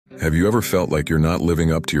Have you ever felt like you're not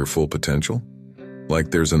living up to your full potential?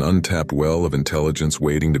 Like there's an untapped well of intelligence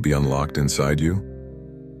waiting to be unlocked inside you?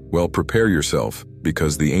 Well, prepare yourself,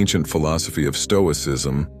 because the ancient philosophy of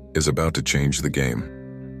Stoicism is about to change the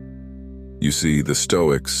game. You see, the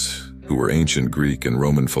Stoics, who were ancient Greek and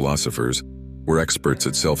Roman philosophers, were experts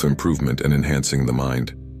at self-improvement and enhancing the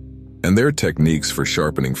mind. And their techniques for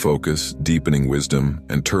sharpening focus, deepening wisdom,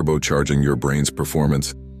 and turbocharging your brain's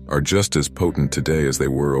performance are just as potent today as they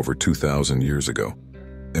were over 2,000 years ago.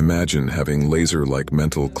 Imagine having laser-like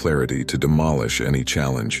mental clarity to demolish any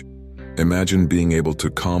challenge. Imagine being able to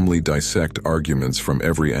calmly dissect arguments from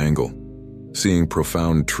every angle, seeing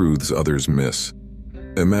profound truths others miss.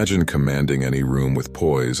 Imagine commanding any room with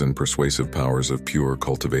poise and persuasive powers of pure,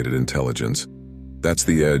 cultivated intelligence. That's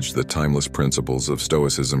the edge the timeless principles of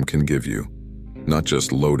Stoicism can give you. Not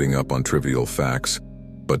just loading up on trivial facts,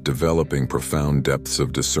 but developing profound depths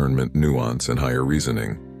of discernment, nuance, and higher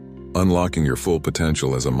reasoning. Unlocking your full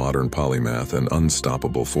potential as a modern polymath and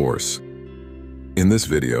unstoppable force. In this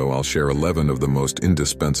video, I'll share 11 of the most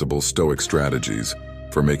indispensable Stoic strategies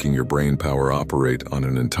for making your brain power operate on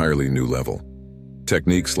an entirely new level.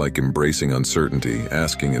 Techniques like embracing uncertainty,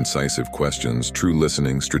 asking incisive questions, true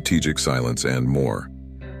listening, strategic silence, and more.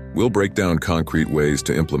 We'll break down concrete ways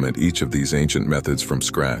to implement each of these ancient methods from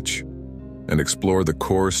scratch, and explore the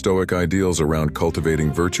core Stoic ideals around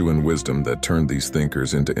cultivating virtue and wisdom that turned these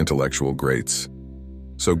thinkers into intellectual greats.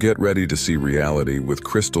 So get ready to see reality with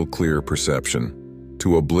crystal clear perception,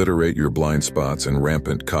 to obliterate your blind spots and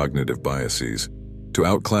rampant cognitive biases, to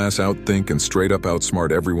outclass, outthink, and straight up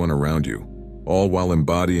outsmart everyone around you, all while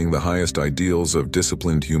embodying the highest ideals of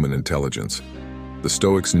disciplined human intelligence. The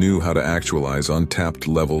Stoics knew how to actualize untapped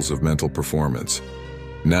levels of mental performance.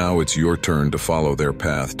 Now it's your turn to follow their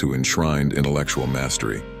path to enshrined intellectual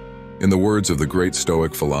mastery. In the words of the great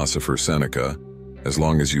Stoic philosopher Seneca, as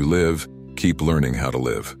long as you live, keep learning how to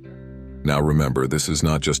live. Now remember, this is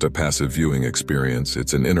not just a passive viewing experience,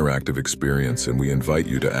 it's an interactive experience, and we invite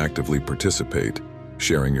you to actively participate,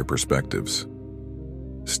 sharing your perspectives.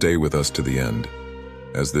 Stay with us to the end,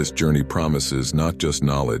 as this journey promises not just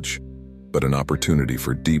knowledge, but an opportunity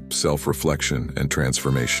for deep self-reflection and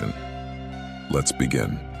transformation. Let's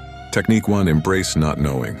begin. Technique 1. Embrace not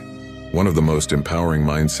knowing. One of the most empowering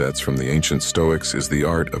mindsets from the ancient Stoics is the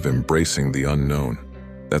art of embracing the unknown.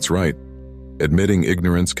 That's right. Admitting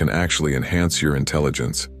ignorance can actually enhance your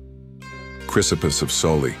intelligence. Chrysippus of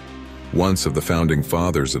Soli, once of the founding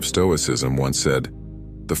fathers of Stoicism, once said,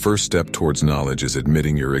 "The first step towards knowledge is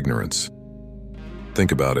admitting your ignorance."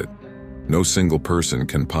 Think about it. No single person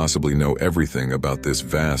can possibly know everything about this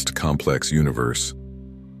vast, complex universe.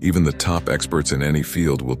 Even the top experts in any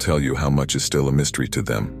field will tell you how much is still a mystery to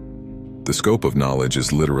them. The scope of knowledge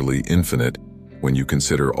is literally infinite when you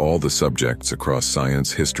consider all the subjects across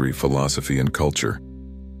science, history, philosophy, and culture.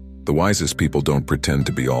 The wisest people don't pretend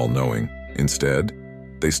to be all-knowing. Instead,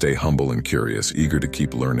 they stay humble and curious, eager to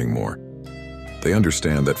keep learning more. They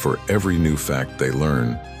understand that for every new fact they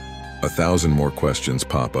learn, 1,000 more questions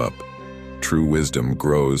pop up. True wisdom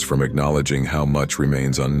grows from acknowledging how much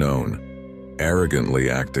remains unknown. Arrogantly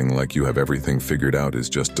acting like you have everything figured out is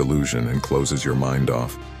just delusion and closes your mind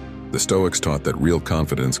off. The Stoics taught that real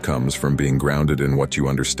confidence comes from being grounded in what you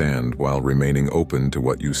understand while remaining open to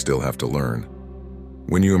what you still have to learn.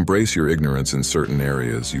 When you embrace your ignorance in certain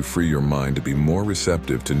areas, you free your mind to be more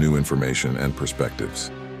receptive to new information and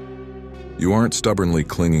perspectives. You aren't stubbornly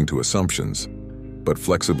clinging to assumptions, but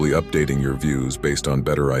flexibly updating your views based on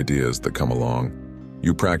better ideas that come along.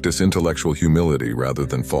 You practice intellectual humility rather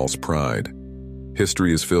than false pride.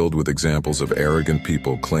 History is filled with examples of arrogant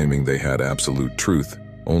people claiming they had absolute truth,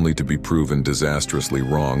 only to be proven disastrously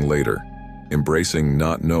wrong later. Embracing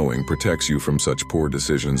not knowing protects you from such poor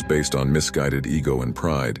decisions based on misguided ego and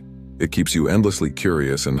pride. It keeps you endlessly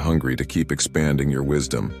curious and hungry to keep expanding your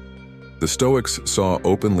wisdom. The Stoics saw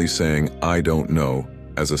openly saying, "I don't know,"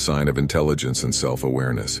 as a sign of intelligence and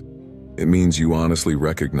self-awareness. It means you honestly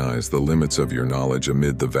recognize the limits of your knowledge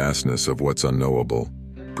amid the vastness of what's unknowable.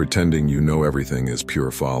 Pretending you know everything is pure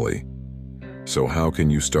folly. So how can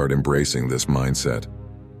you start embracing this mindset?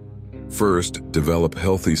 First, develop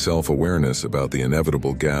healthy self-awareness about the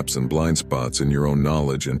inevitable gaps and blind spots in your own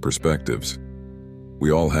knowledge and perspectives.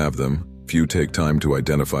 We all have them, few take time to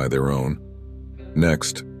identify their own.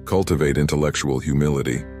 Next, cultivate intellectual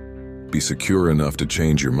humility. Be secure enough to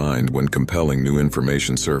change your mind when compelling new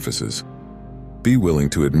information surfaces. Be willing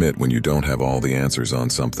to admit when you don't have all the answers on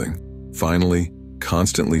something. Finally,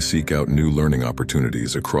 constantly seek out new learning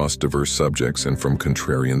opportunities across diverse subjects and from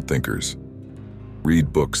contrarian thinkers.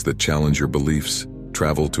 Read books that challenge your beliefs,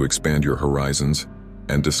 travel to expand your horizons,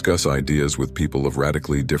 and discuss ideas with people of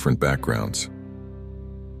radically different backgrounds.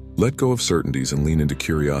 Let go of certainties and lean into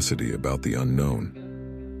curiosity about the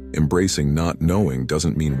unknown. Embracing not knowing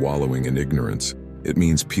doesn't mean wallowing in ignorance. It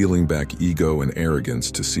means peeling back ego and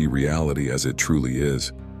arrogance to see reality as it truly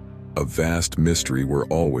is, a vast mystery we're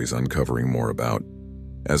always uncovering more about.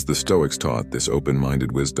 As the Stoics taught, this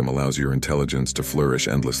open-minded wisdom allows your intelligence to flourish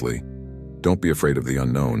endlessly. Don't be afraid of the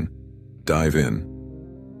unknown. Dive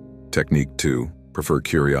in. Technique 2. Prefer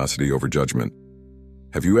curiosity over judgment.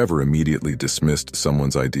 Have you ever immediately dismissed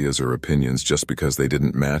someone's ideas or opinions just because they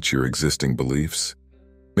didn't match your existing beliefs?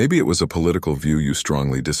 Maybe it was a political view you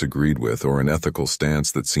strongly disagreed with or an ethical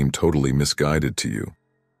stance that seemed totally misguided to you.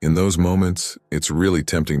 In those moments, it's really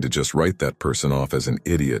tempting to just write that person off as an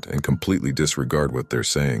idiot and completely disregard what they're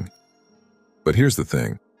saying. But here's the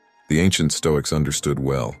thing. The ancient Stoics understood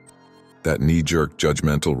well. That knee-jerk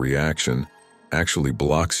judgmental reaction actually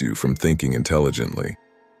blocks you from thinking intelligently.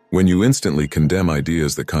 When you instantly condemn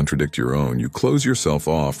ideas that contradict your own, you close yourself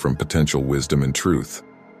off from potential wisdom and truth.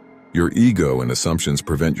 Your ego and assumptions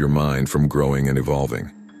prevent your mind from growing and evolving.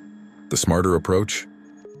 The smarter approach?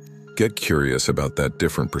 Get curious about that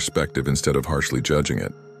different perspective instead of harshly judging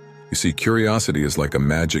it. You see, curiosity is like a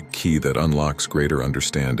magic key that unlocks greater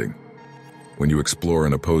understanding. When you explore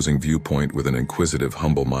an opposing viewpoint with an inquisitive,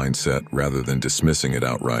 humble mindset rather than dismissing it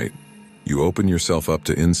outright, you open yourself up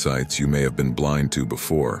to insights you may have been blind to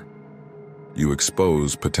before. You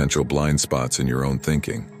expose potential blind spots in your own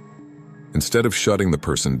thinking. Instead of shutting the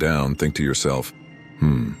person down, think to yourself,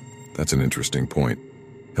 that's an interesting point.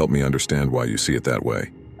 Help me understand why you see it that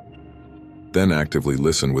way. Then actively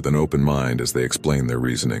listen with an open mind as they explain their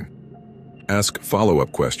reasoning. Ask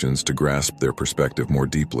follow-up questions to grasp their perspective more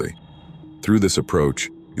deeply. Through this approach,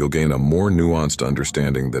 you'll gain a more nuanced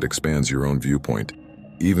understanding that expands your own viewpoint,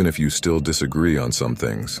 even if you still disagree on some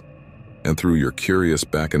things. And through your curious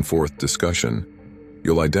back-and-forth discussion,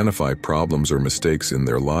 you'll identify problems or mistakes in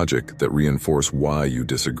their logic that reinforce why you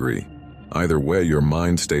disagree. Either way, your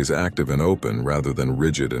mind stays active and open rather than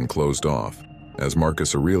rigid and closed off. As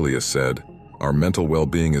Marcus Aurelius said, our mental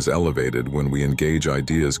well-being is elevated when we engage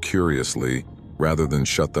ideas curiously rather than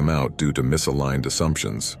shut them out due to misaligned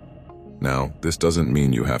assumptions. Now, this doesn't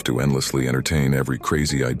mean you have to endlessly entertain every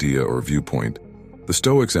crazy idea or viewpoint. The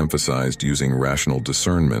Stoics emphasized using rational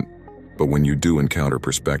discernment, but when you do encounter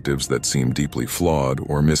perspectives that seem deeply flawed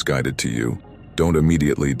or misguided to you, don't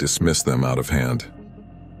immediately dismiss them out of hand.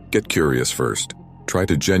 Get curious first. Try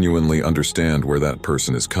to genuinely understand where that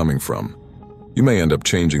person is coming from. You may end up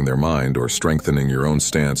changing their mind or strengthening your own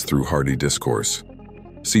stance through hearty discourse.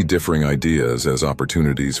 See differing ideas as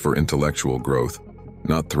opportunities for intellectual growth,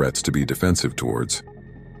 not threats to be defensive towards.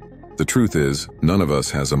 The truth is, none of us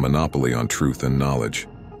has a monopoly on truth and knowledge.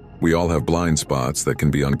 We all have blind spots that can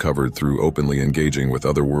be uncovered through openly engaging with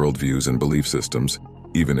other worldviews and belief systems,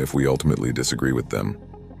 even if we ultimately disagree with them.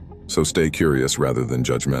 So stay curious rather than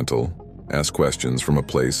judgmental. Ask questions from a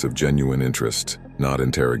place of genuine interest, not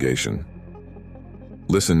interrogation.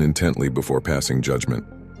 Listen intently before passing judgment.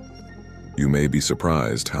 You may be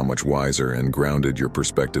surprised how much wiser and grounded your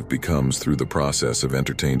perspective becomes through the process of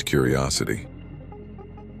entertained curiosity.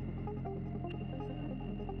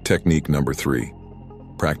 Technique number 3.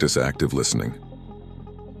 Practice active listening.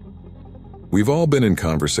 We've all been in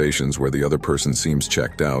conversations where the other person seems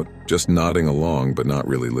checked out, just nodding along but not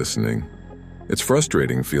really listening. It's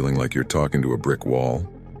frustrating feeling like you're talking to a brick wall.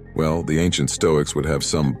 Well, the ancient Stoics would have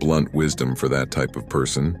some blunt wisdom for that type of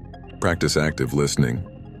person. Practice active listening.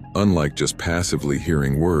 Unlike just passively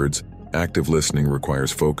hearing words, active listening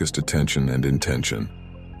requires focused attention and intention.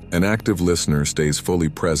 An active listener stays fully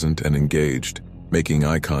present and engaged, making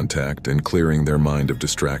eye contact and clearing their mind of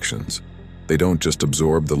distractions. They don't just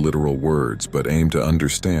absorb the literal words, but aim to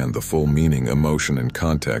understand the full meaning, emotion, and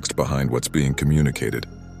context behind what's being communicated.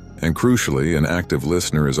 And crucially, an active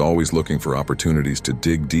listener is always looking for opportunities to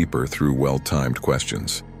dig deeper through well-timed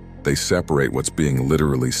questions. They separate what's being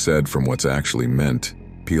literally said from what's actually meant,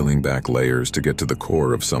 peeling back layers to get to the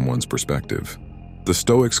core of someone's perspective. The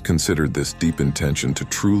Stoics considered this deep intention to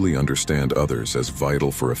truly understand others as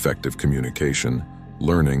vital for effective communication,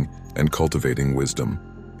 learning, and cultivating wisdom.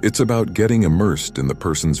 It's about getting immersed in the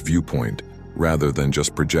person's viewpoint rather than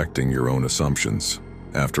just projecting your own assumptions.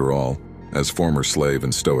 After all, as former slave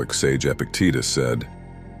and Stoic sage Epictetus said,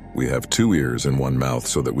 "We have 2 ears and 1 mouth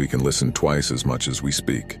so that we can listen twice as much as we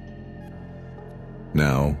speak."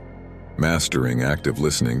 Now, mastering active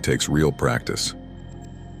listening takes real practice.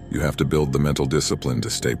 You have to build the mental discipline to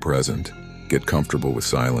stay present, get comfortable with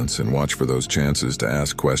silence, and watch for those chances to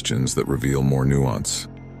ask questions that reveal more nuance.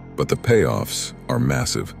 But the payoffs are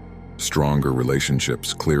massive. Stronger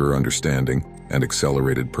relationships, clearer understanding, and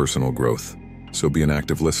accelerated personal growth. So be an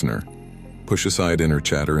active listener. Push aside inner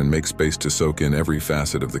chatter and make space to soak in every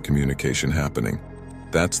facet of the communication happening.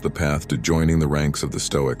 That's the path to joining the ranks of the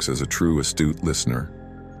Stoics as a true astute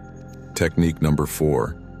listener. Technique number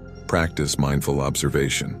 4. Practice mindful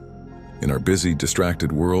observation. In our busy,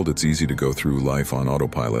 distracted world, it's easy to go through life on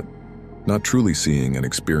autopilot, not truly seeing and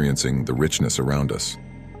experiencing the richness around us.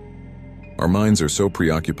 Our minds are so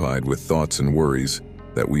preoccupied with thoughts and worries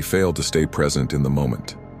that we fail to stay present in the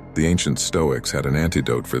moment. The ancient Stoics had an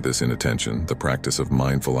antidote for this inattention, the practice of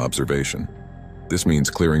mindful observation. This means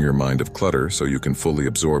clearing your mind of clutter so you can fully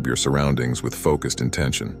absorb your surroundings with focused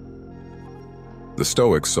intention. The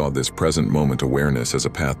Stoics saw this present moment awareness as a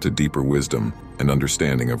path to deeper wisdom and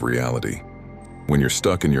understanding of reality. When you're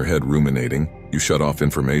stuck in your head ruminating, you shut off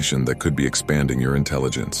information that could be expanding your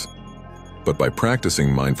intelligence. But by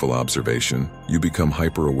practicing mindful observation, you become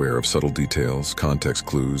hyper-aware of subtle details, context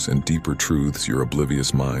clues, and deeper truths your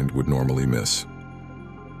oblivious mind would normally miss.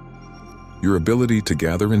 Your ability to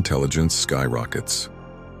gather intelligence skyrockets.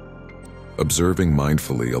 Observing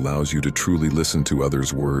mindfully allows you to truly listen to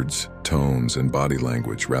others' words, tones, and body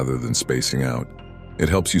language rather than spacing out. It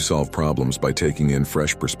helps you solve problems by taking in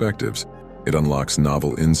fresh perspectives. It unlocks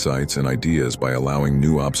novel insights and ideas by allowing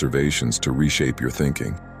new observations to reshape your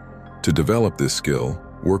thinking. To develop this skill,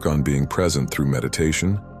 work on being present through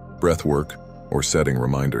meditation, breath work, or setting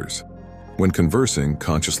reminders. When conversing,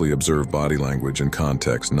 consciously observe body language and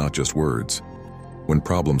context, not just words. When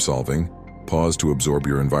problem solving, pause to absorb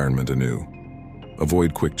your environment anew.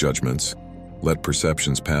 Avoid quick judgments. Let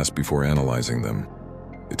perceptions pass before analyzing them.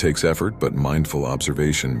 It takes effort, but mindful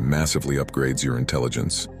observation massively upgrades your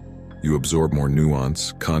intelligence. You absorb more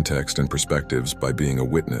nuance, context, and perspectives by being a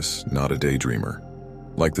witness, not a daydreamer.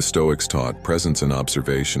 Like the Stoics taught, presence and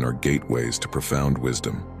observation are gateways to profound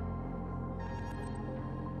wisdom.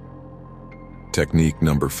 Technique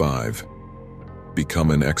number 5.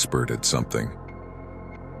 Become an expert at something.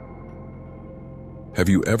 Have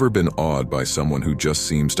you ever been awed by someone who just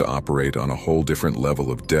seems to operate on a whole different level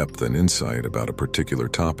of depth and insight about a particular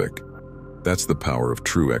topic? That's the power of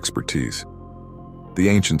true expertise. The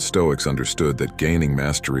ancient Stoics understood that gaining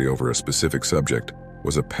mastery over a specific subject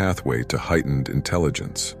was a pathway to heightened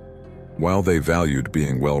intelligence. While they valued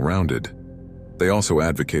being well-rounded, they also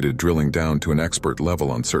advocated drilling down to an expert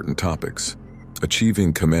level on certain topics.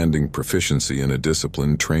 Achieving commanding proficiency in a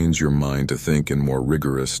discipline trains your mind to think in more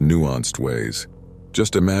rigorous, nuanced ways.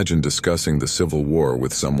 Just imagine discussing the Civil War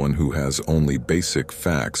with someone who has only basic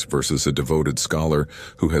facts versus a devoted scholar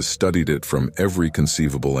who has studied it from every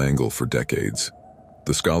conceivable angle for decades.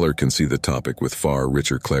 The scholar can see the topic with far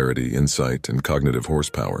richer clarity, insight, and cognitive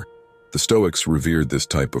horsepower. The Stoics revered this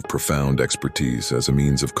type of profound expertise as a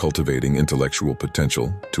means of cultivating intellectual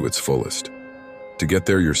potential to its fullest. To get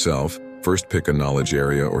there yourself, first pick a knowledge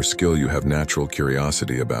area or skill you have natural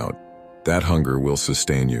curiosity about. That hunger will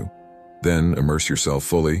sustain you. Then immerse yourself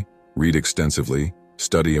fully, read extensively,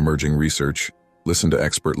 study emerging research, listen to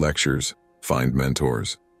expert lectures, find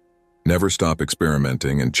mentors. Never stop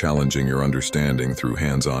experimenting and challenging your understanding through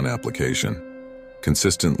hands-on application.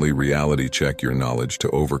 Consistently reality check your knowledge to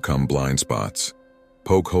overcome blind spots.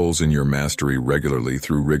 Poke holes in your mastery regularly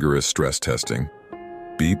through rigorous stress testing.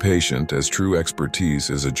 Be patient, as true expertise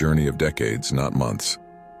is a journey of decades, not months.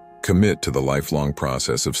 Commit to the lifelong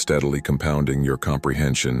process of steadily compounding your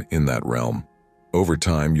comprehension in that realm. Over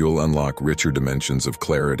time, you'll unlock richer dimensions of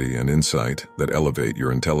clarity and insight that elevate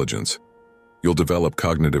your intelligence. You'll develop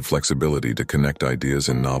cognitive flexibility to connect ideas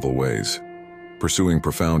in novel ways. Pursuing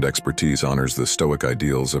profound expertise honors the Stoic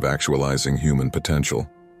ideals of actualizing human potential.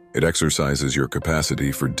 It exercises your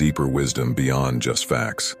capacity for deeper wisdom beyond just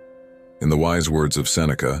facts. In the wise words of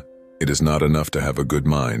Seneca, it is not enough to have a good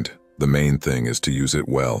mind. The main thing is to use it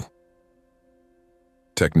well.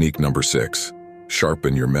 Technique number 6.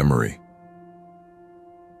 Sharpen your memory.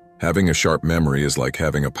 Having a sharp memory is like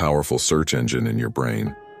having a powerful search engine in your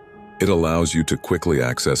brain. It allows you to quickly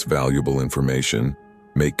access valuable information,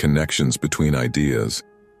 make connections between ideas,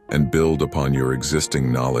 and build upon your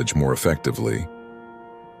existing knowledge more effectively.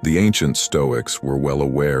 The ancient Stoics were well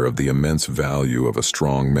aware of the immense value of a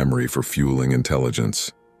strong memory for fueling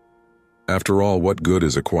intelligence. After all, what good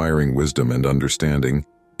is acquiring wisdom and understanding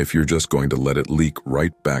if you're just going to let it leak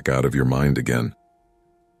right back out of your mind again?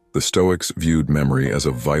 The Stoics viewed memory as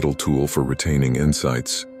a vital tool for retaining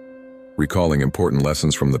insights, recalling important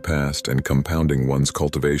lessons from the past, and compounding one's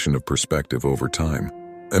cultivation of perspective over time.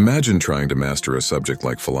 Imagine trying to master a subject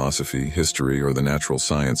like philosophy, history, or the natural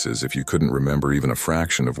sciences if you couldn't remember even a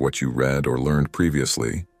fraction of what you read or learned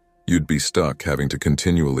previously. You'd be stuck having to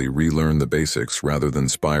continually relearn the basics rather than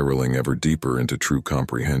spiraling ever deeper into true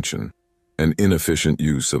comprehension. an inefficient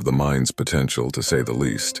use of the mind's potential, to say the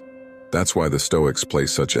least. That's why the Stoics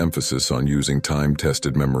place such emphasis on using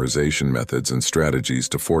time-tested memorization methods and strategies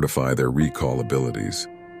to fortify their recall abilities.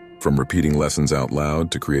 From repeating lessons out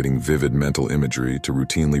loud to creating vivid mental imagery to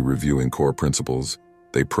routinely reviewing core principles,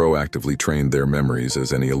 they proactively trained their memories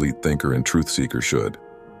as any elite thinker and truth seeker should.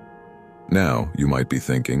 Now, you might be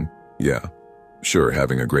thinking, yeah, sure,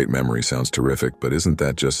 having a great memory sounds terrific, but isn't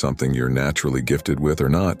that just something you're naturally gifted with or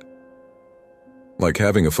not? Like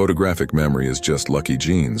having a photographic memory is just lucky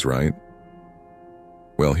genes, right?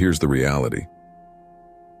 Well, here's the reality.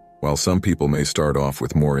 While some people may start off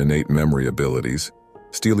with more innate memory abilities,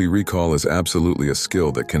 steely recall is absolutely a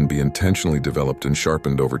skill that can be intentionally developed and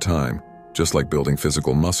sharpened over time, just like building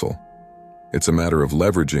physical muscle. It's a matter of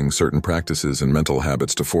leveraging certain practices and mental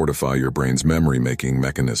habits to fortify your brain's memory-making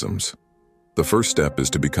mechanisms. The first step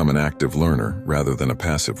is to become an active learner rather than a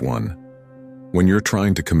passive one. When you're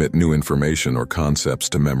trying to commit new information or concepts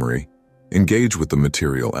to memory, engage with the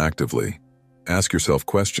material actively. Ask yourself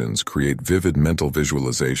questions, create vivid mental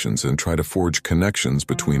visualizations, and try to forge connections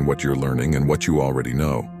between what you're learning and what you already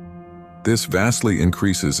know. This vastly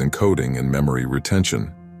increases encoding and memory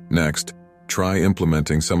retention. Next, try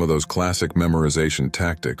implementing some of those classic memorization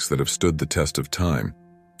tactics that have stood the test of time,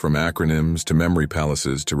 from acronyms to memory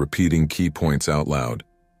palaces to repeating key points out loud.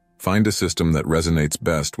 Find a system that resonates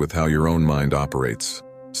best with how your own mind operates.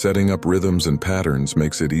 Setting up rhythms and patterns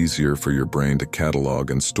makes it easier for your brain to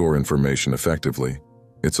catalog and store information effectively.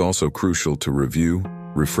 It's also crucial to review,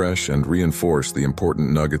 refresh, and reinforce the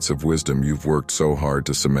important nuggets of wisdom you've worked so hard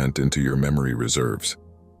to cement into your memory reserves.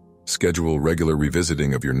 Schedule regular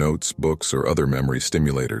revisiting of your notes, books, or other memory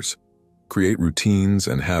stimulators. Create routines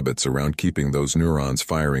and habits around keeping those neurons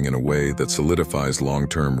firing in a way that solidifies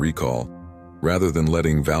long-term recall, rather than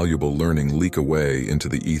letting valuable learning leak away into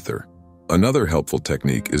the ether. Another helpful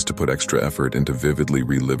technique is to put extra effort into vividly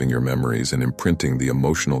reliving your memories and imprinting the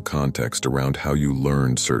emotional context around how you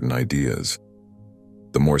learned certain ideas.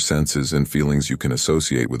 The more senses and feelings you can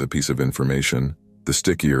associate with a piece of information, the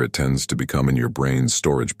stickier it tends to become in your brain's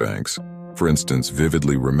storage banks. For instance,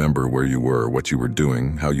 vividly remember where you were, what you were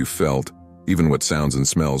doing, how you felt, even what sounds and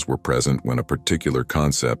smells were present when a particular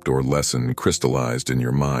concept or lesson crystallized in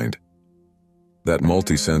your mind. That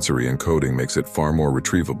multi-sensory encoding makes it far more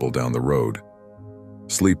retrievable down the road.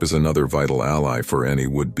 Sleep is another vital ally for any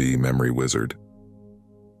would-be memory wizard.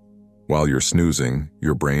 While you're snoozing,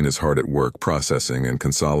 your brain is hard at work processing and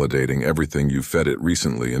consolidating everything you've fed it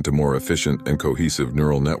recently into more efficient and cohesive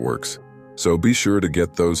neural networks. So be sure to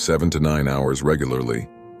get those 7 to 9 hours regularly.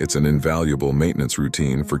 It's an invaluable maintenance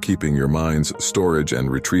routine for keeping your mind's storage and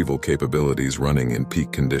retrieval capabilities running in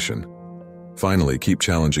peak condition. Finally, keep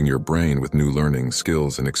challenging your brain with new learning,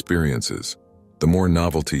 skills, and experiences. The more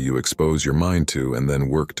novelty you expose your mind to and then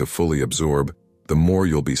work to fully absorb, the more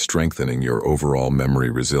you'll be strengthening your overall memory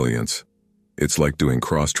resilience. It's like doing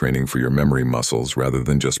cross-training for your memory muscles rather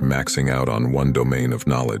than just maxing out on one domain of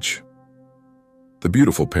knowledge. The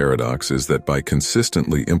beautiful paradox is that by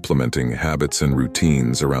consistently implementing habits and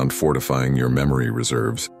routines around fortifying your memory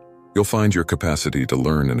reserves, you'll find your capacity to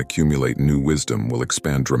learn and accumulate new wisdom will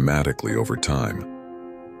expand dramatically over time.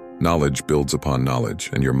 Knowledge builds upon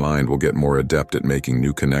knowledge, and your mind will get more adept at making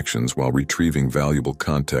new connections while retrieving valuable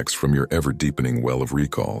context from your ever-deepening well of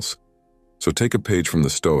recalls. So take a page from the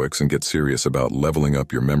Stoics and get serious about leveling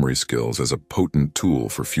up your memory skills as a potent tool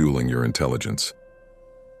for fueling your intelligence.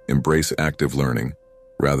 Embrace active learning,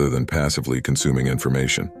 rather than passively consuming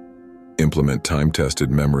information. Implement time-tested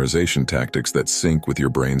memorization tactics that sync with your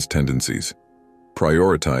brain's tendencies.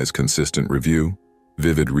 Prioritize consistent review,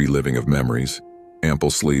 vivid reliving of memories,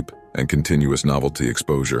 ample sleep, and continuous novelty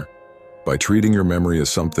exposure. By treating your memory as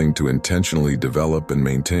something to intentionally develop and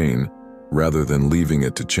maintain, rather than leaving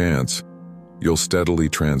it to chance, you'll steadily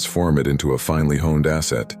transform it into a finely honed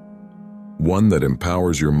asset, one that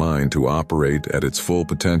empowers your mind to operate at its full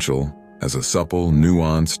potential as a supple,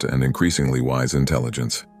 nuanced, and increasingly wise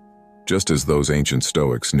intelligence, just as those ancient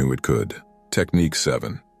Stoics knew it could. Technique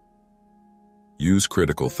 7. Use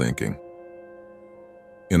critical thinking.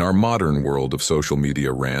 In our modern world of social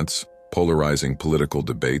media rants, polarizing political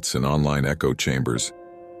debates, and online echo chambers,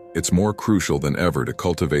 it's more crucial than ever to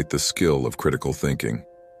cultivate the skill of critical thinking.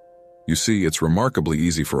 You see, it's remarkably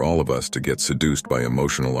easy for all of us to get seduced by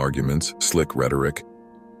emotional arguments, slick rhetoric,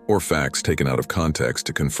 or facts taken out of context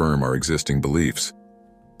to confirm our existing beliefs.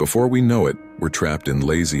 Before we know it, we're trapped in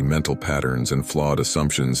lazy mental patterns and flawed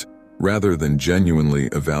assumptions, rather than genuinely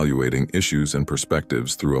evaluating issues and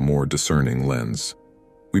perspectives through a more discerning lens.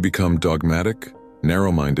 We become dogmatic,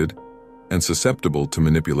 narrow-minded, and susceptible to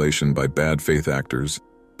manipulation by bad faith actors,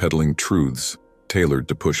 peddling truths tailored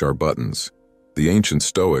to push our buttons. The ancient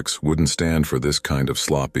Stoics wouldn't stand for this kind of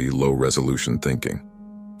sloppy, low-resolution thinking.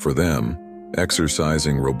 For them,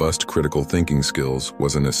 exercising robust critical thinking skills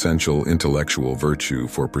was an essential intellectual virtue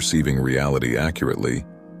for perceiving reality accurately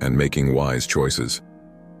and making wise choices.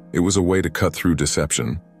 It was a way to cut through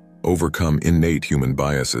deception, overcome innate human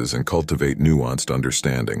biases, and cultivate nuanced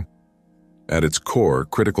understanding. At its core,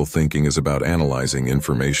 critical thinking is about analyzing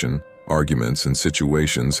information, arguments, and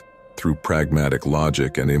situations through pragmatic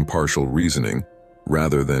logic and impartial reasoning,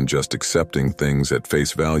 rather than just accepting things at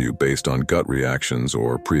face value based on gut reactions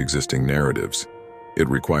or pre-existing narratives. It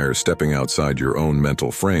requires stepping outside your own mental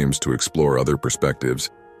frames to explore other perspectives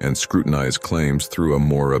and scrutinize claims through a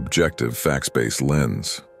more objective, facts-based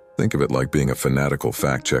lens. Think of it like being a fanatical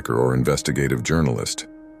fact-checker or investigative journalist.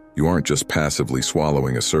 You aren't just passively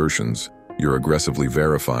swallowing assertions, you're aggressively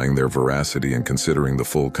verifying their veracity and considering the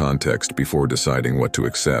full context before deciding what to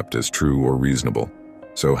accept as true or reasonable.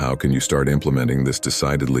 So how can you start implementing this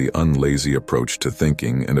decidedly unlazy approach to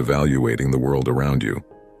thinking and evaluating the world around you?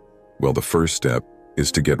 Well, the first step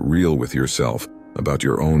is to get real with yourself about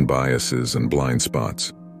your own biases and blind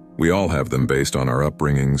spots. We all have them based on our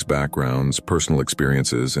upbringings, backgrounds, personal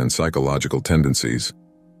experiences, and psychological tendencies.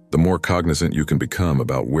 The more cognizant you can become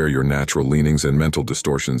about where your natural leanings and mental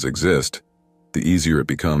distortions exist, the easier it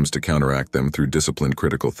becomes to counteract them through disciplined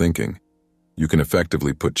critical thinking. You can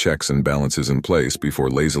effectively put checks and balances in place before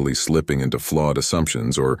lazily slipping into flawed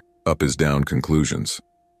assumptions or up-is-down conclusions.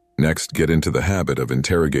 Next, get into the habit of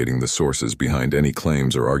interrogating the sources behind any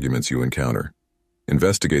claims or arguments you encounter.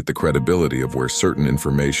 Investigate the credibility of where certain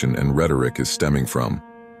information and rhetoric is stemming from.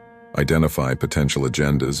 Identify potential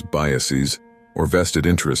agendas, biases, or vested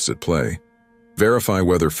interests at play. Verify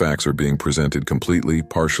whether facts are being presented completely,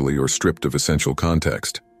 partially, or stripped of essential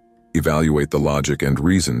context. Evaluate the logic and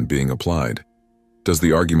reason being applied. Does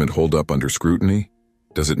the argument hold up under scrutiny?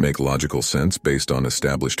 Does it make logical sense based on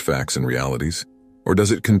established facts and realities? Or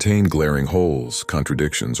does it contain glaring holes,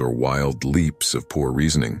 contradictions, or wild leaps of poor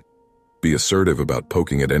reasoning? Be assertive about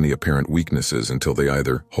poking at any apparent weaknesses until they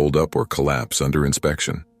either hold up or collapse under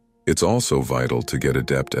inspection. It's also vital to get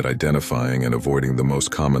adept at identifying and avoiding the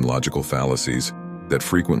most common logical fallacies that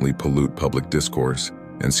frequently pollute public discourse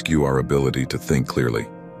and skew our ability to think clearly.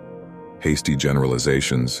 Hasty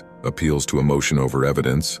generalizations, appeals to emotion over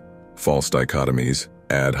evidence, false dichotomies,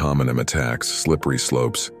 ad hominem attacks, slippery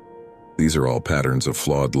slopes. These are all patterns of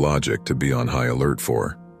flawed logic to be on high alert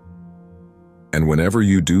for. And whenever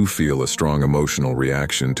you do feel a strong emotional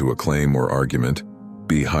reaction to a claim or argument,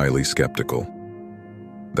 be highly skeptical.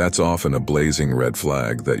 That's often a blazing red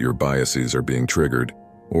flag that your biases are being triggered,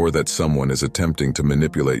 or that someone is attempting to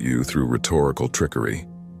manipulate you through rhetorical trickery.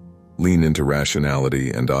 Lean into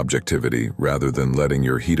rationality and objectivity rather than letting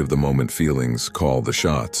your heat-of-the-moment feelings call the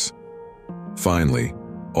shots. Finally,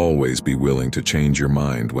 always be willing to change your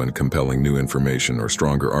mind when compelling new information or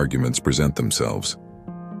stronger arguments present themselves.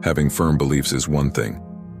 Having firm beliefs is one thing.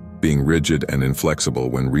 Being rigid and inflexible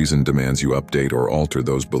when reason demands you update or alter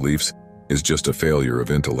those beliefs is just a failure of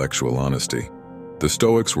intellectual honesty. The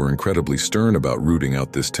Stoics were incredibly stern about rooting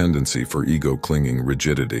out this tendency for ego-clinging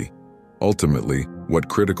rigidity. Ultimately, what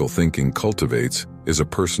critical thinking cultivates is a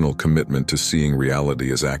personal commitment to seeing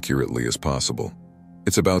reality as accurately as possible.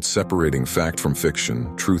 It's about separating fact from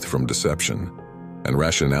fiction, truth from deception, and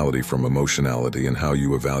rationality from emotionality in how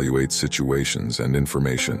you evaluate situations and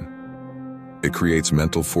information. It creates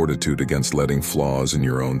mental fortitude against letting flaws in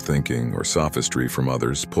your own thinking or sophistry from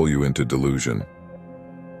others pull you into delusion.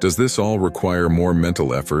 Does this all require more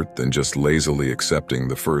mental effort than just lazily accepting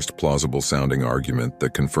the first plausible-sounding argument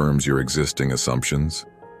that confirms your existing assumptions?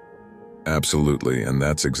 Absolutely, and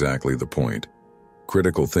that's exactly the point.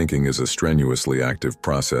 Critical thinking is a strenuously active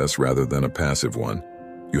process rather than a passive one.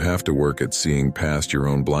 You have to work at seeing past your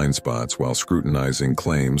own blind spots while scrutinizing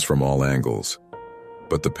claims from all angles.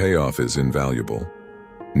 But the payoff is invaluable.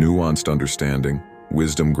 Nuanced understanding,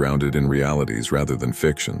 wisdom grounded in realities rather than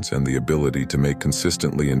fictions, and the ability to make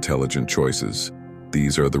consistently intelligent choices.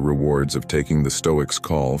 These are the rewards of taking the Stoics'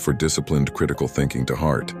 call for disciplined critical thinking to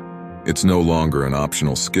heart. It's no longer an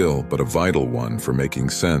optional skill, but a vital one for making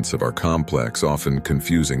sense of our complex, often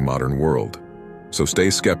confusing modern world. So stay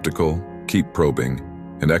skeptical, keep probing,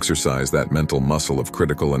 and exercise that mental muscle of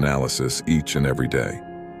critical analysis each and every day.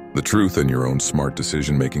 The truth and your own smart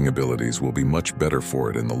decision-making abilities will be much better for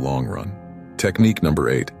it in the long run. Technique number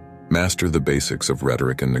 8, master the basics of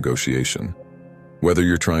rhetoric and negotiation. Whether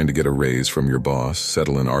you're trying to get a raise from your boss,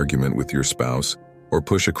 settle an argument with your spouse, or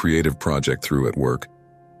push a creative project through at work,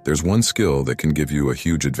 there's one skill that can give you a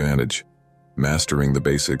huge advantage: mastering the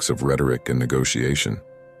basics of rhetoric and negotiation.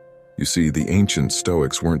 You see, the ancient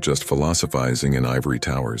Stoics weren't just philosophizing in ivory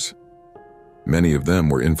towers. Many of them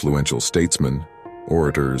were influential statesmen,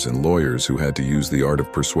 orators, and lawyers who had to use the art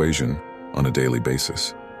of persuasion on a daily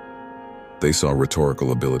basis. They saw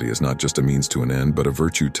rhetorical ability as not just a means to an end, but a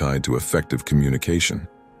virtue tied to effective communication,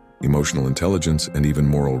 emotional intelligence, and even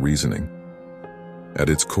moral reasoning. At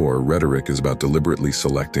its core, rhetoric is about deliberately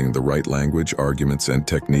selecting the right language, arguments, and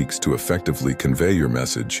techniques to effectively convey your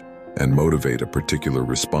message and motivate a particular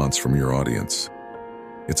response from your audience.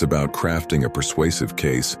 It's about crafting a persuasive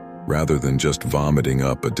case rather than just vomiting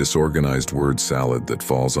up a disorganized word salad that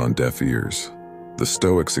falls on deaf ears. The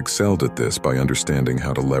Stoics excelled at this by understanding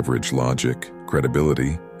how to leverage logic,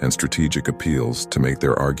 credibility, and strategic appeals to make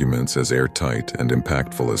their arguments as airtight and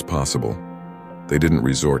impactful as possible. They didn't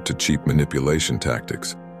resort to cheap manipulation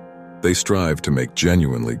tactics. They strived to make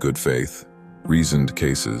genuinely good faith, reasoned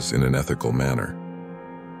cases in an ethical manner.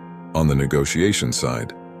 On the negotiation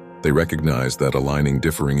side, they recognized that aligning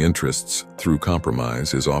differing interests through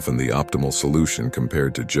compromise is often the optimal solution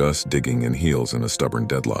compared to just digging in heels in a stubborn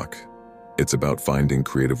deadlock. It's about finding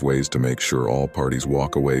creative ways to make sure all parties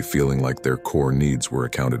walk away feeling like their core needs were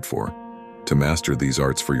accounted for. To master these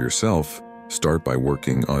arts for yourself, start by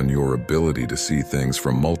working on your ability to see things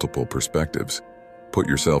from multiple perspectives. Put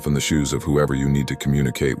yourself in the shoes of whoever you need to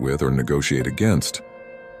communicate with or negotiate against.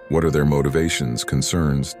 What are their motivations,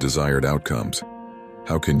 concerns, desired outcomes?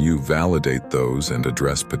 How can you validate those and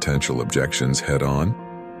address potential objections head-on?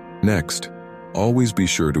 Next, always be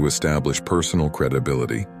sure to establish personal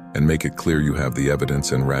credibility and make it clear you have the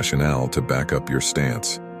evidence and rationale to back up your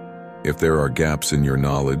stance. If there are gaps in your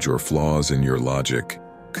knowledge or flaws in your logic,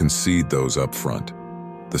 concede those up front.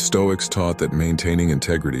 The Stoics taught that maintaining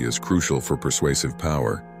integrity is crucial for persuasive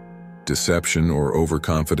power. Deception or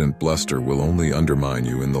overconfident bluster will only undermine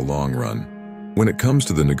you in the long run. When it comes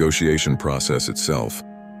to the negotiation process itself,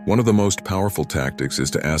 one of the most powerful tactics is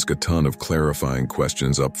to ask a ton of clarifying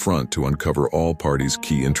questions up front to uncover all parties'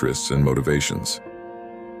 key interests and motivations.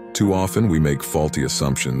 Too often we make faulty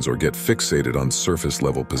assumptions or get fixated on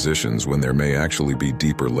surface-level positions when there may actually be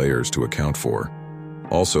deeper layers to account for.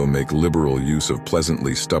 Also, make liberal use of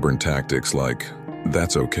pleasantly stubborn tactics like,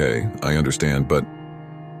 "That's okay, I understand, but..."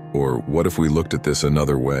 or "What if we looked at this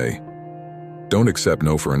another way?" Don't accept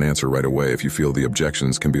no for an answer right away if you feel the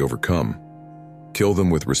objections can be overcome. Kill them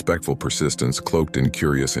with respectful persistence cloaked in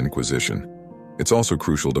curious inquisition. It's also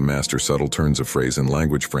crucial to master subtle turns of phrase and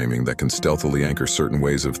language framing that can stealthily anchor certain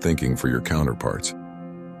ways of thinking for your counterparts.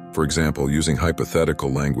 For example, using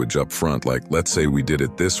hypothetical language up front like, "Let's say we did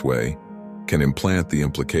it this way," can implant the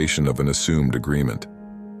implication of an assumed agreement.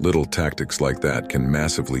 Little tactics like that can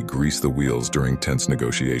massively grease the wheels during tense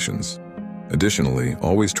negotiations. Additionally,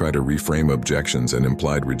 always try to reframe objections and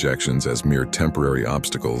implied rejections as mere temporary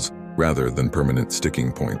obstacles rather than permanent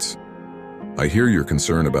sticking points. "I hear your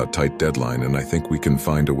concern about tight deadline, and I think we can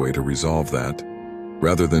find a way to resolve that."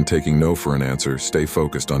 Rather than taking no for an answer, stay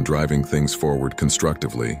focused on driving things forward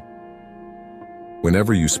constructively.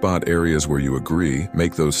 Whenever you spot areas where you agree,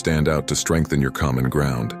 make those stand out to strengthen your common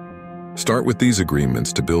ground. Start with these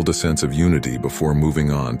agreements to build a sense of unity before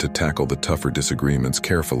moving on to tackle the tougher disagreements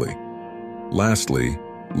carefully. Lastly,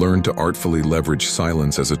 learn to artfully leverage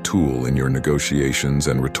silence as a tool in your negotiations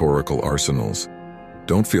and rhetorical arsenals.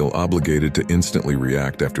 Don't feel obligated to instantly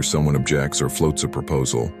react after someone objects or floats a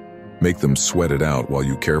proposal. Make them sweat it out while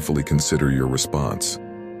you carefully consider your response.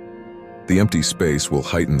 The empty space will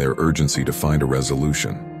heighten their urgency to find a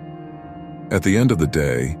resolution. At the end of the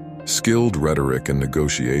day, skilled rhetoric and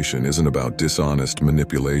negotiation isn't about dishonest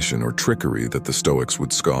manipulation or trickery that the Stoics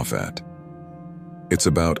would scoff at. It's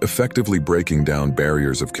about effectively breaking down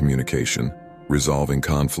barriers of communication, resolving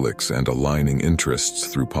conflicts, and aligning interests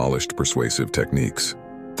through polished persuasive techniques.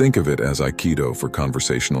 Think of it as Aikido for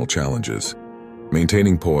conversational challenges,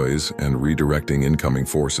 maintaining poise and redirecting incoming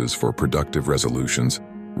forces for productive resolutions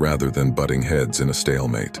rather than butting heads in a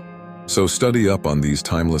stalemate. So study up on these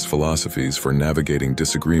timeless philosophies for navigating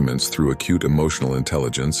disagreements through acute emotional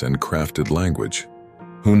intelligence and crafted language.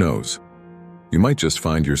 Who knows? You might just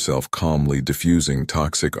find yourself calmly diffusing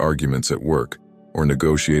toxic arguments at work or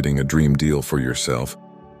negotiating a dream deal for yourself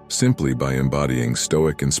simply by embodying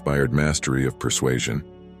Stoic-inspired mastery of persuasion.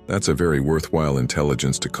 That's a very worthwhile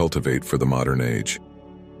intelligence to cultivate for the modern age.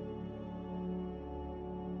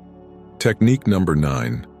 Technique number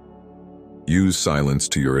 9. Use silence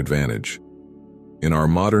to your advantage. In our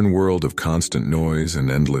modern world of constant noise and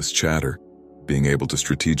endless chatter, being able to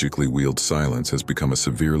strategically wield silence has become a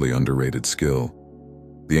severely underrated skill.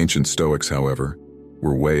 The ancient Stoics, however,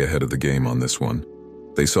 were way ahead of the game on this one.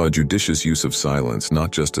 They saw judicious use of silence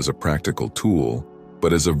not just as a practical tool, but as a strategic weapon. They recognized that silence could be a powerful force for good, especially in conflicts. For example, using hypothetical language up front like, "Let's say we did it this way," can implant the implication of an assumed agreement. Little tactics like that can massively grease the wheels during tense negotiations.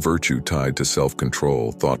 but as a virtue tied to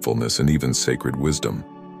self-control, thoughtfulness, and even sacred wisdom.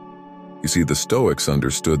 You see, the Stoics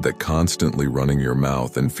understood that constantly running your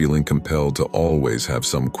mouth and feeling compelled to always have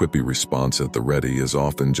some quippy response at the ready is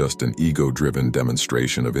often just an ego-driven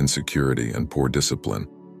demonstration of insecurity and poor discipline.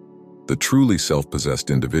 The truly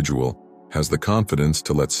self-possessed individual has the confidence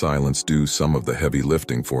to let silence do some of the heavy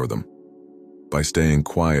lifting for them. By staying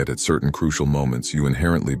quiet at certain crucial moments, you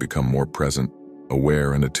inherently become more present,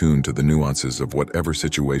 aware, and attuned to the nuances of whatever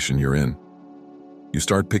situation you're in. You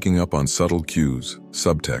start picking up on subtle cues,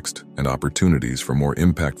 subtext, and opportunities for more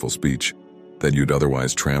impactful speech that you'd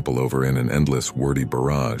otherwise trample over in an endless wordy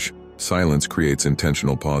barrage. Silence creates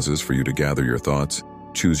intentional pauses for you to gather your thoughts,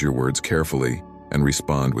 choose your words carefully, and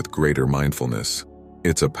respond with greater mindfulness.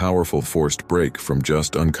 It's a powerful forced break from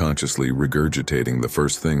just unconsciously regurgitating the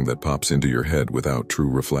first thing that pops into your head without true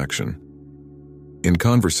reflection. In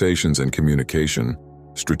conversations and communication,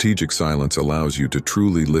 strategic silence allows you to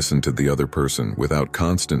truly listen to the other person without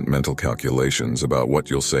constant mental calculations about what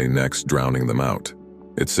you'll say next, drowning them out.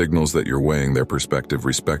 It signals that you're weighing their perspective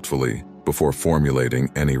respectfully before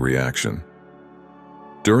formulating any reaction.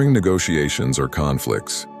 During negotiations or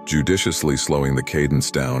conflicts, judiciously slowing the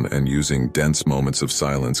cadence down and using dense moments of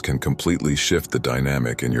silence can completely shift the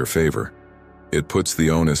dynamic in your favor. It puts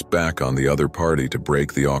the onus back on the other party to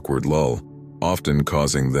break the awkward lull, often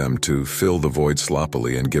causing them to fill the void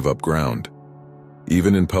sloppily and give up ground.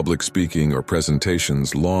 Even in public speaking or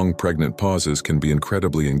presentations, long, pregnant pauses can be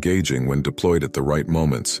incredibly engaging when deployed at the right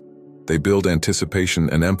moments. They build anticipation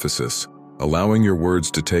and emphasis, allowing your words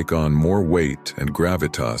to take on more weight and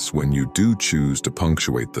gravitas when you do choose to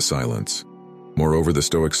punctuate the silence. Moreover, the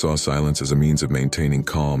Stoics saw silence as a means of maintaining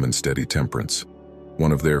calm and steady temperance,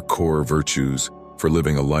 one of their core virtues for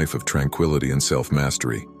living a life of tranquility and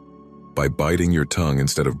self-mastery. By biting your tongue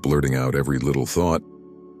instead of blurting out every little thought,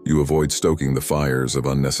 you avoid stoking the fires of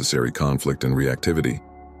unnecessary conflict and reactivity.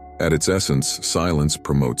 At its essence, silence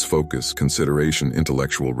promotes focus, consideration,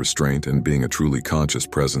 intellectual restraint, and being a truly conscious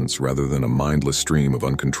presence rather than a mindless stream of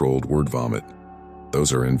uncontrolled word vomit.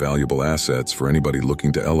 Those are invaluable assets for anybody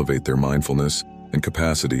looking to elevate their mindfulness and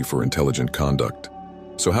capacity for intelligent conduct.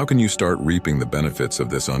 So how can you start reaping the benefits of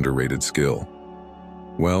this underrated skill?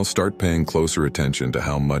 Well, start paying closer attention to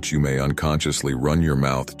how much you may unconsciously run your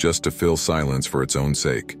mouth just to fill silence for its own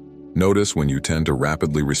sake. Notice when you tend to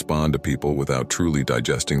rapidly respond to people without truly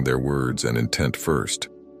digesting their words and intent first.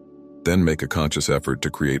 Then make a conscious effort to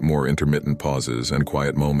create more intermittent pauses and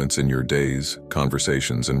quiet moments in your days,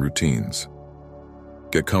 conversations, and routines.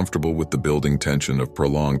 Get comfortable with the building tension of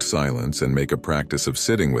prolonged silence and make a practice of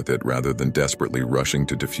sitting with it rather than desperately rushing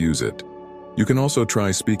to diffuse it. You can also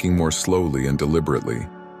try speaking more slowly and deliberately,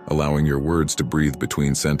 allowing your words to breathe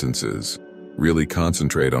between sentences. Really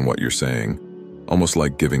concentrate on what you're saying, almost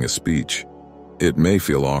like giving a speech. It may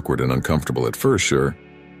feel awkward and uncomfortable at first, sure,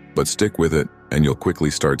 but stick with it and you'll quickly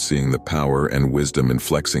start seeing the power and wisdom in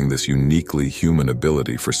flexing this uniquely human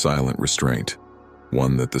ability for silent restraint,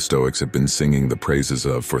 one that the Stoics have been singing the praises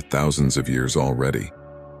of for thousands of years already.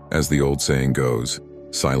 As the old saying goes,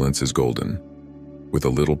 silence is golden. With a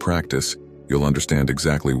little practice, you'll understand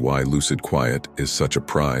exactly why lucid quiet is such a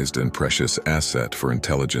prized and precious asset for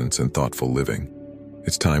intelligence and thoughtful living.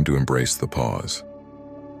 It's time to embrace the pause.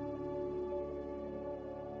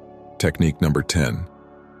 Technique number 10.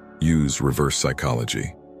 Use reverse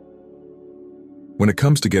psychology. When it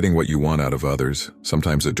comes to getting what you want out of others,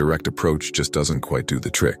 sometimes a direct approach just doesn't quite do the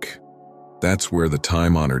trick. That's where the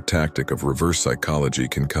time-honored tactic of reverse psychology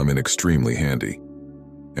can come in extremely handy.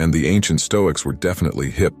 And the ancient Stoics were definitely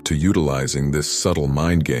hip to utilizing this subtle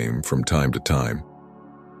mind game from time to time.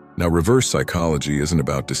 Now, reverse psychology isn't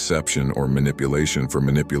about deception or manipulation for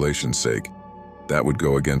manipulation's sake. That would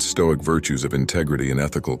go against Stoic virtues of integrity and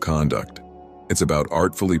ethical conduct. It's about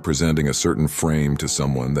artfully presenting a certain frame to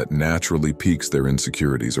someone that naturally piques their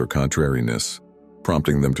insecurities or contrariness,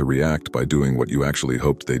 prompting them to react by doing what you actually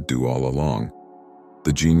hoped they'd do all along.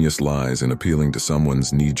 The genius lies in appealing to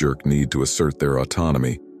someone's knee-jerk need to assert their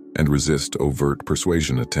autonomy and resist overt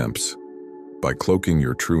persuasion attempts. By cloaking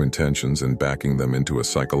your true intentions and backing them into a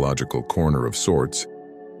psychological corner of sorts,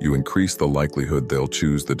 you increase the likelihood they'll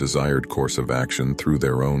choose the desired course of action through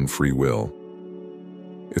their own free will.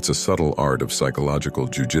 It's a subtle art of psychological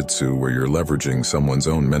jujitsu where you're leveraging someone's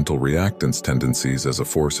own mental reactance tendencies as a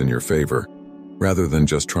force in your favor, rather than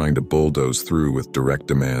just trying to bulldoze through with direct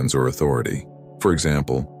demands or authority. For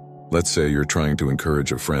example, let's say you're trying to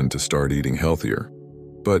encourage a friend to start eating healthier,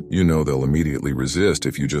 but you know they'll immediately resist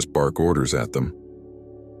if you just bark orders at them.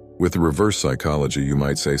 With reverse psychology, you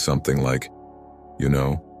might say something like,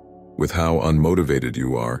 with how unmotivated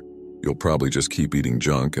you are, you'll probably just keep eating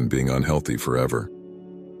junk and being unhealthy forever.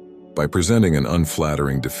 By presenting an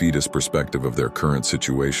unflattering, defeatist perspective of their current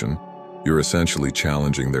situation, you're essentially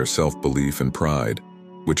challenging their self-belief and pride,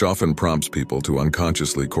 which often prompts people to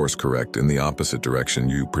unconsciously course-correct in the opposite direction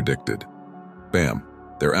you predicted. Bam!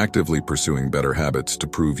 They're actively pursuing better habits to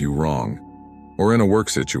prove you wrong. Or in a work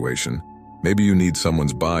situation, maybe you need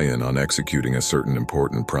someone's buy-in on executing a certain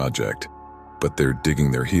important project, but they're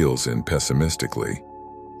digging their heels in pessimistically.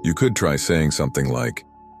 You could try saying something like,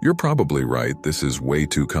 "You're probably right, this is way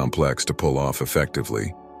too complex to pull off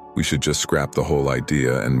effectively. We should just scrap the whole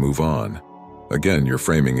idea and move on." Again, you're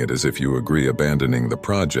framing it as if you agree abandoning the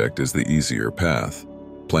project is the easier path,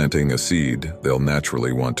 planting a seed they'll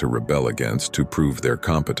naturally want to rebel against to prove their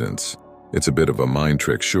competence. It's a bit of a mind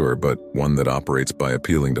trick, sure, but one that operates by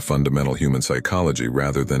appealing to fundamental human psychology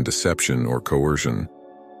rather than deception or coercion.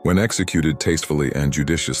 When executed tastefully and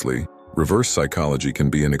judiciously, reverse psychology can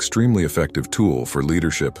be an extremely effective tool for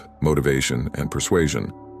leadership, motivation, and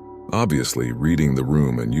persuasion. Obviously, reading the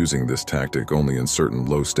room and using this tactic only in certain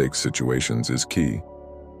low-stakes situations is key.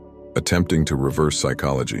 Attempting to reverse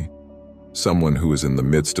psychology. Someone who is in the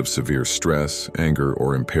midst of severe stress, anger,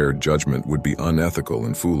 or impaired judgment would be unethical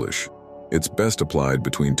and foolish. It's best applied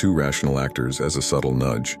between two rational actors as a subtle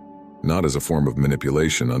nudge, not as a form of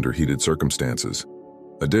manipulation under heated circumstances.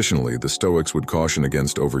 Additionally, the Stoics would caution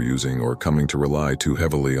against overusing or coming to rely too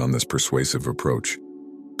heavily on this persuasive approach.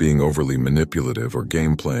 Being overly manipulative or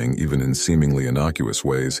game-playing, even in seemingly innocuous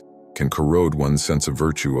ways, can corrode one's sense of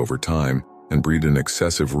virtue over time and breed an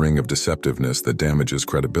excessive ring of deceptiveness that damages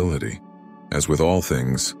credibility. As with all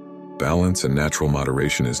things, balance and natural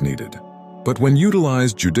moderation is needed. But when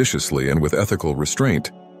utilized judiciously and with ethical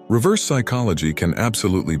restraint, reverse psychology can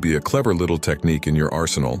absolutely be a clever little technique in your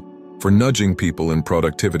arsenal for nudging people in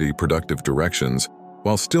productive directions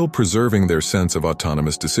while still preserving their sense of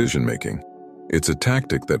autonomous decision-making. It's a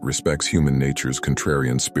tactic that respects human nature's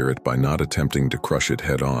contrarian spirit by not attempting to crush it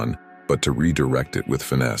head-on, but to redirect it with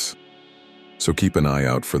finesse. So keep an eye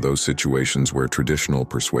out for those situations where traditional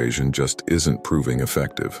persuasion just isn't proving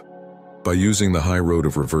effective. By using the high road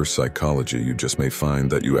of reverse psychology, you just may find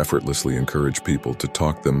that you effortlessly encourage people to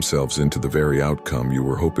talk themselves into the very outcome you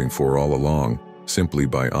were hoping for all along, simply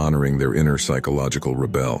by honoring their inner psychological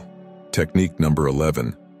rebel. Technique number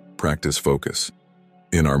 11, practice focus.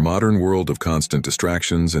 In our modern world of constant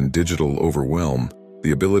distractions and digital overwhelm,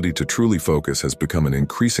 the ability to truly focus has become an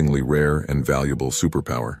increasingly rare and valuable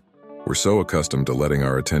superpower. We're so accustomed to letting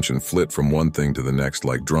our attention flit from one thing to the next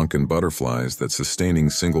like drunken butterflies that sustaining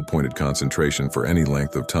single-pointed concentration for any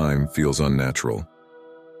length of time feels unnatural.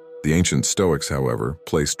 The ancient Stoics, however,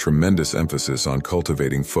 placed tremendous emphasis on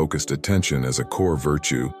cultivating focused attention as a core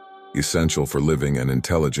virtue, essential for living an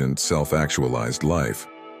intelligent, self-actualized life.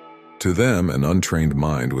 To them, an untrained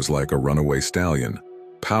mind was like a runaway stallion,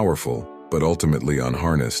 powerful, but ultimately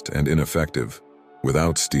unharnessed and ineffective,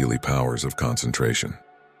 without steely powers of concentration.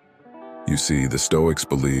 You see, the Stoics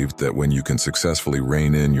believed that when you can successfully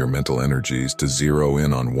rein in your mental energies to zero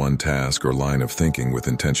in on one task or line of thinking with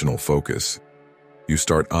intentional focus, you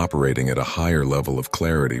start operating at a higher level of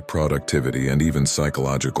clarity, productivity, and even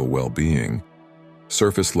psychological well-being.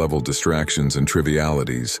 Surface-level distractions and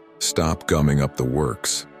trivialities stop gumming up the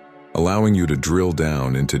works, allowing you to drill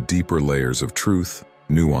down into deeper layers of truth,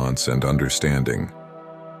 nuance, and understanding.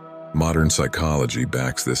 Modern psychology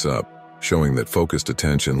backs this up, showing that focused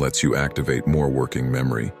attention lets you activate more working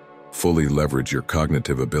memory, fully leverage your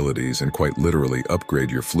cognitive abilities, and quite literally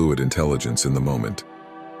upgrade your fluid intelligence in the moment.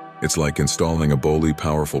 It's like installing a bully,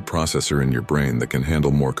 powerful processor in your brain that can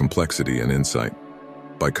handle more complexity and insight.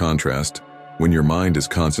 By contrast, when your mind is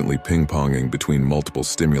constantly ping-ponging between multiple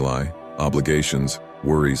stimuli, obligations,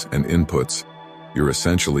 worries, and inputs, you're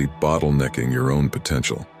essentially bottlenecking your own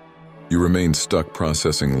potential. You remain stuck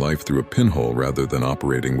processing life through a pinhole rather than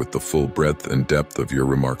operating with the full breadth and depth of your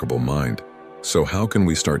remarkable mind. So how can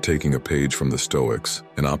we start taking a page from the Stoics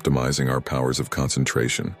and optimizing our powers of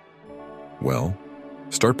concentration? Well,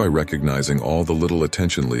 start by recognizing all the little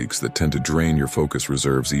attention leaks that tend to drain your focus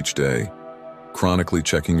reserves each day. Chronically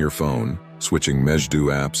checking your phone, switching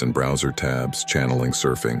mejdu apps and browser tabs, channeling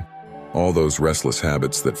surfing. All those restless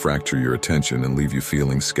habits that fracture your attention and leave you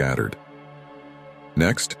feeling scattered.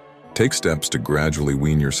 Next, take steps to gradually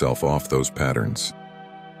wean yourself off those patterns.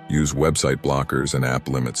 Use website blockers and app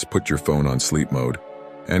limits, put your phone on sleep mode,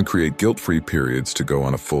 and create guilt-free periods to go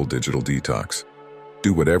on a full digital detox.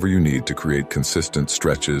 Do whatever you need to create consistent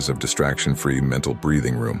stretches of distraction-free mental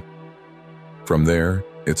breathing room. From there,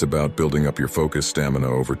 it's about building up your focus stamina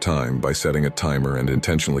over time by setting a timer and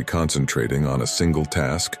intentionally concentrating on a single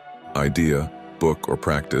task, idea, book, or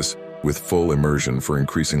practice with full immersion for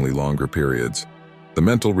increasingly longer periods. The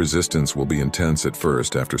mental resistance will be intense at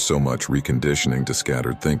first after so much reconditioning to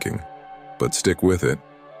scattered thinking. But stick with it,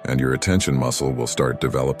 and your attention muscle will start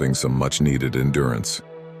developing some much-needed endurance.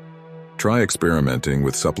 Try experimenting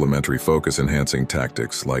with supplementary focus-enhancing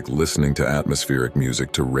tactics like listening to atmospheric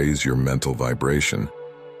music to raise your mental vibration.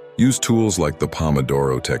 Use tools like the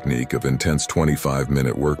Pomodoro technique of intense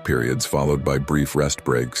 25-minute work periods followed by brief rest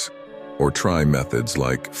breaks. Or try methods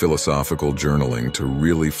like philosophical journaling to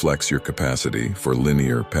really flex your capacity for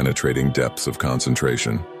linear, penetrating depths of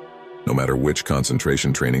concentration. No matter which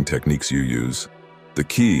concentration training techniques you use, the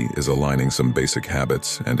key is aligning some basic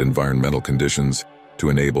habits and environmental conditions to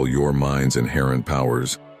enable your mind's inherent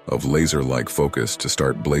powers of laser-like focus to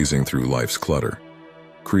start blazing through life's clutter.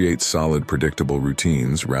 Create solid, predictable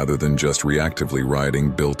routines rather than just reactively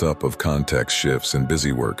riding built-up of context shifts and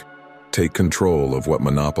busy work. Take control of what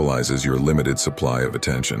monopolizes your limited supply of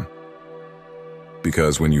attention.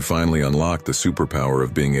 Because when you finally unlock the superpower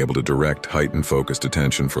of being able to direct heightened focused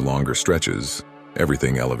attention for longer stretches,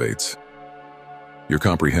 everything elevates. Your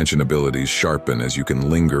comprehension abilities sharpen as you can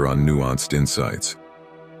linger on nuanced insights.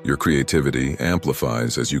 Your creativity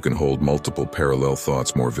amplifies as you can hold multiple parallel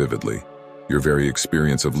thoughts more vividly. Your very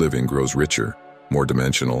experience of living grows richer, more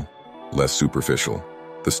dimensional, less superficial.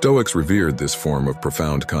 The Stoics revered this form of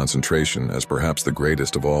profound concentration as perhaps the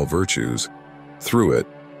greatest of all virtues. Through it,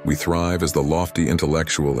 we thrive as the lofty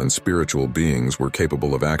intellectual and spiritual beings we're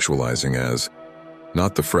capable of actualizing as,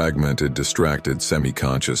 not the fragmented, distracted,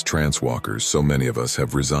 semi-conscious trance walkers so many of us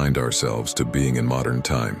have resigned ourselves to being in modern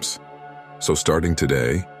times. So starting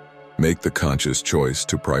today, make the conscious choice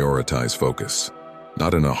to prioritize focus,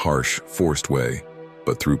 not in a harsh, forced way,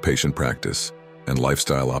 but through patient practice and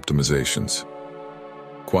lifestyle optimizations.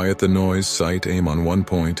 Quiet the noise, sight, aim on one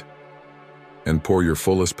point, and pour your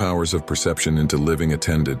fullest powers of perception into living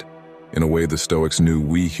attended in a way the Stoics knew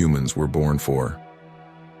we humans were born for.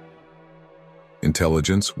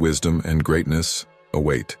 Intelligence, wisdom, and greatness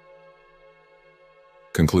await.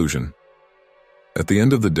 Conclusion. At the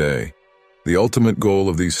end of the day, the ultimate goal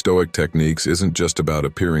of these Stoic techniques isn't just about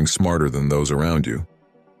appearing smarter than those around you.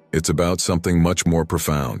 It's about something much more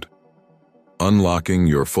profound. Unlocking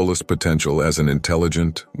your fullest potential as an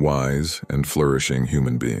intelligent, wise, and flourishing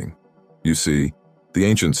human being. You see, the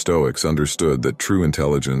ancient Stoics understood that true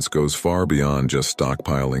intelligence goes far beyond just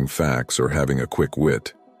stockpiling facts or having a quick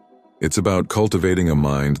wit. It's about cultivating a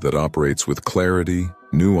mind that operates with clarity,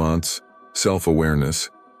 nuance,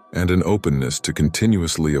 self-awareness, and an openness to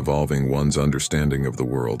continuously evolving one's understanding of the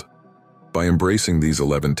world. By embracing these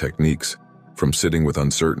 11 techniques, from sitting with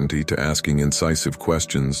uncertainty to asking incisive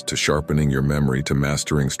questions to sharpening your memory to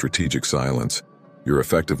mastering strategic silence, you're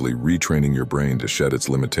effectively retraining your brain to shed its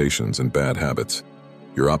limitations and bad habits.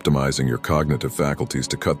 You're optimizing your cognitive faculties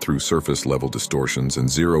to cut through surface-level distortions and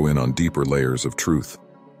zero in on deeper layers of truth.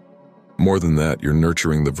 More than that, you're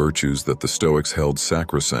nurturing the virtues that the Stoics held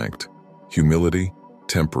sacrosanct: humility,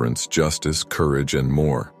 temperance, justice, courage, and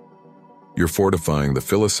more. You're fortifying the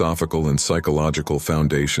philosophical and psychological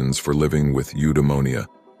foundations for living with eudaimonia,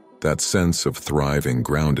 that sense of thriving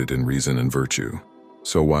grounded in reason and virtue.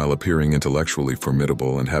 So while appearing intellectually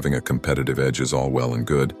formidable and having a competitive edge is all well and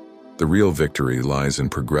good, the real victory lies in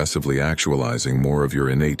progressively actualizing more of your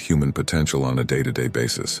innate human potential on a day-to-day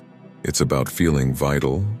basis. It's about feeling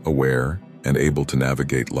vital, aware, and able to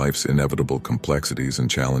navigate life's inevitable complexities and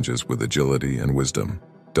challenges with agility and wisdom.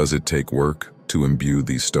 Does it take work to imbue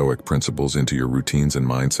these Stoic principles into your routines and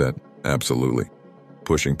mindset? Absolutely.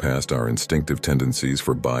 Pushing past our instinctive tendencies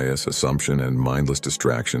for bias, assumption, and mindless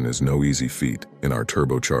distraction is no easy feat in our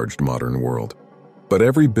turbocharged modern world. But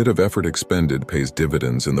every bit of effort expended pays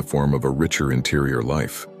dividends in the form of a richer interior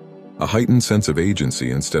life, a heightened sense of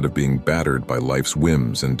agency instead of being battered by life's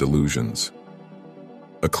whims and delusions,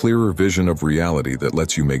 a clearer vision of reality that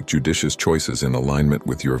lets you make judicious choices in alignment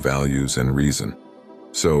with your values and reason.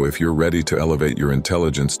 So if you're ready to elevate your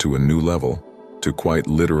intelligence to a new level, to quite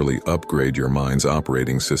literally upgrade your mind's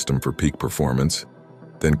operating system for peak performance,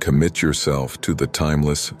 then commit yourself to the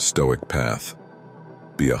timeless Stoic path.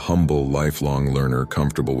 Be a humble, lifelong learner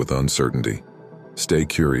comfortable with uncertainty. Stay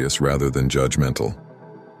curious rather than judgmental.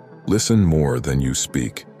 Listen more than you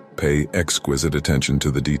speak. Pay exquisite attention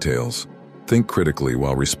to the details. Think critically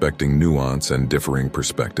while respecting nuance and differing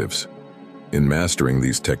perspectives. In mastering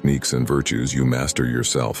these techniques and virtues, you master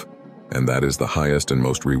yourself, and that is the highest and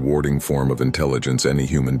most rewarding form of intelligence any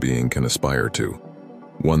human being can aspire to,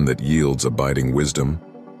 one that yields abiding wisdom,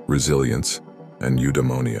 resilience, and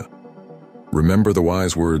eudaimonia. Remember the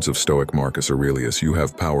wise words of Stoic Marcus Aurelius: you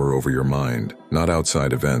have power over your mind, not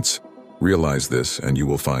outside events. Realize this and you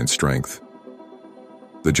will find strength,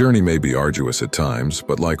 The journey may be arduous at times,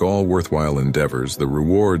 but like all worthwhile endeavors, the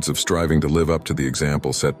rewards of striving to live up to the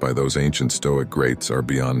example set by those ancient Stoic greats are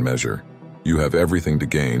beyond measure. You have everything to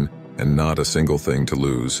gain, and not a single thing to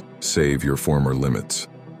lose, save your former limits.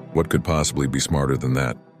 What could possibly be smarter than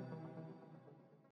that?